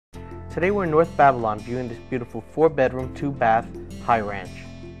Today we're in North Babylon viewing this beautiful 4-bedroom, 2-bath high ranch.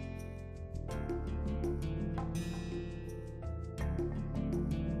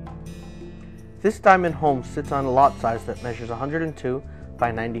 This diamond home sits on a lot size that measures 102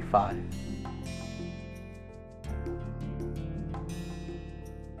 by 95.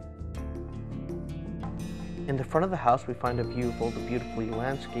 In the front of the house we find a view of all the beautifully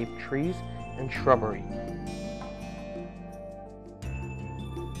landscaped trees and shrubbery.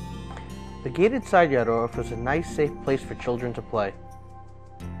 The gated side yard offers a nice, safe place for children to play.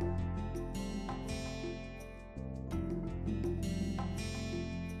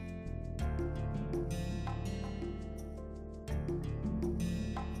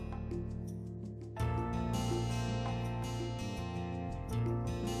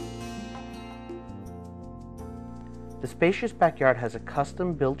 The spacious backyard has a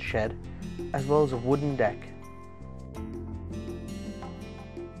custom-built shed as well as a wooden deck.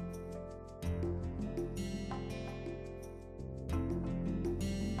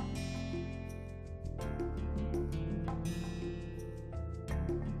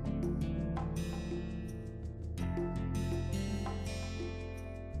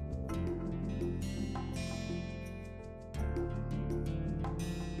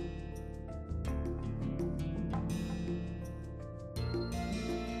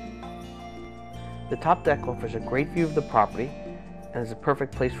 The top deck offers a great view of the property and is a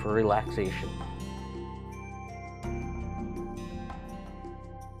perfect place for relaxation.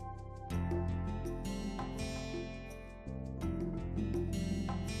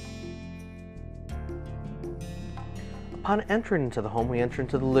 Upon entering into the home, we enter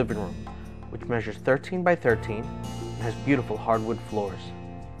into the living room, which measures 13 by 13 and has beautiful hardwood floors.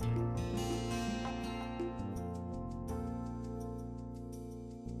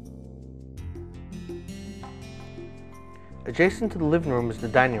 Adjacent to the living room is the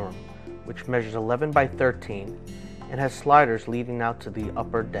dining room, which measures 11 by 13 and has sliders leading out to the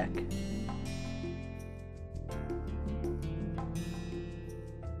upper deck.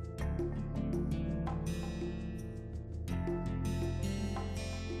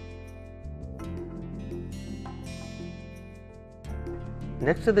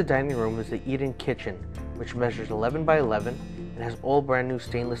 Next to the dining room is the eat-in kitchen, which measures 11 by 11 and has all brand new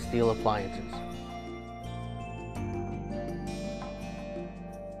stainless steel appliances.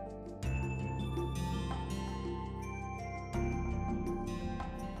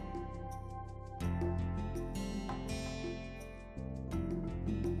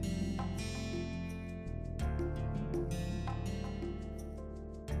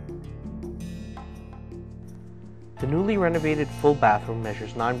 The newly renovated full bathroom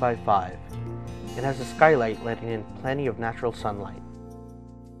measures 9 by 5 and has a skylight letting in plenty of natural sunlight.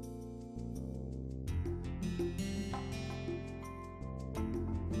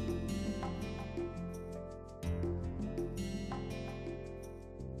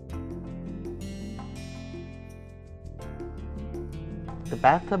 The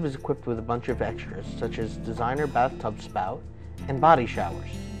bathtub is equipped with a bunch of extras such as designer bathtub spout and body showers.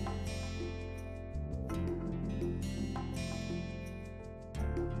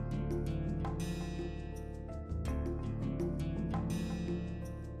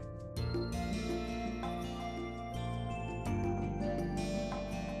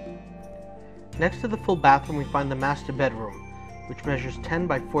 Next to the full bathroom we find the master bedroom, which measures 10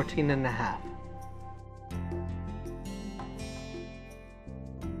 by 14 and a half.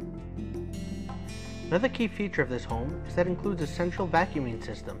 Another key feature of this home is that it includes a central vacuuming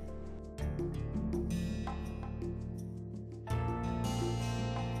system.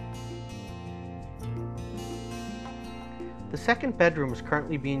 The second bedroom is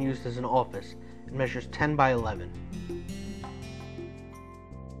currently being used as an office and measures 10 by 11.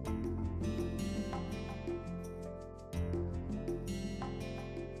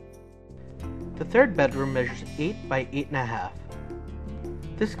 The third bedroom measures 8 by 8.5.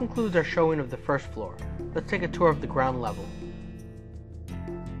 This concludes our showing of the first floor. Let's take a tour of the ground level.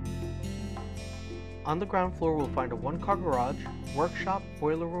 On the ground floor we'll find a 1-car garage, workshop,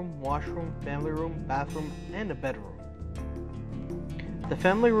 boiler room, washroom, family room, bathroom, and a bedroom. The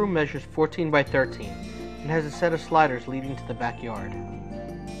family room measures 14 by 13 and has a set of sliders leading to the backyard.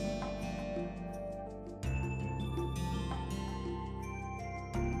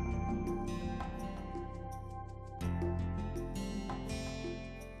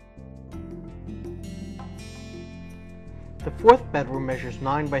 The fourth bedroom measures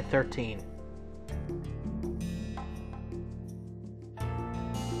 9 by 13.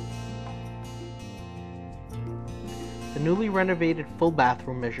 The newly renovated full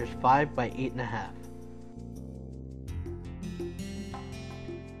bathroom measures 5 by 8.5.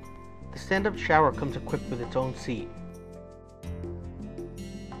 stand-up shower comes equipped with its own seat.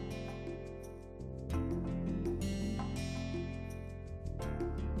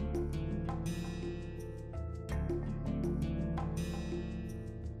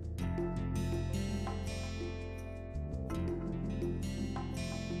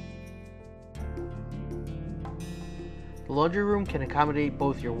 The laundry room can accommodate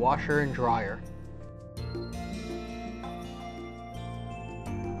both your washer and dryer.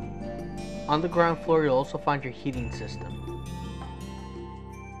 On the ground floor, you'll also find your heating system.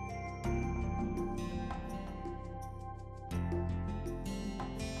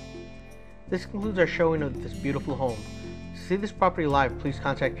 This concludes our showing of this beautiful home. To see this property live, please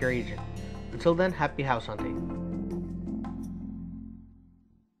contact your agent. Until then, happy house hunting.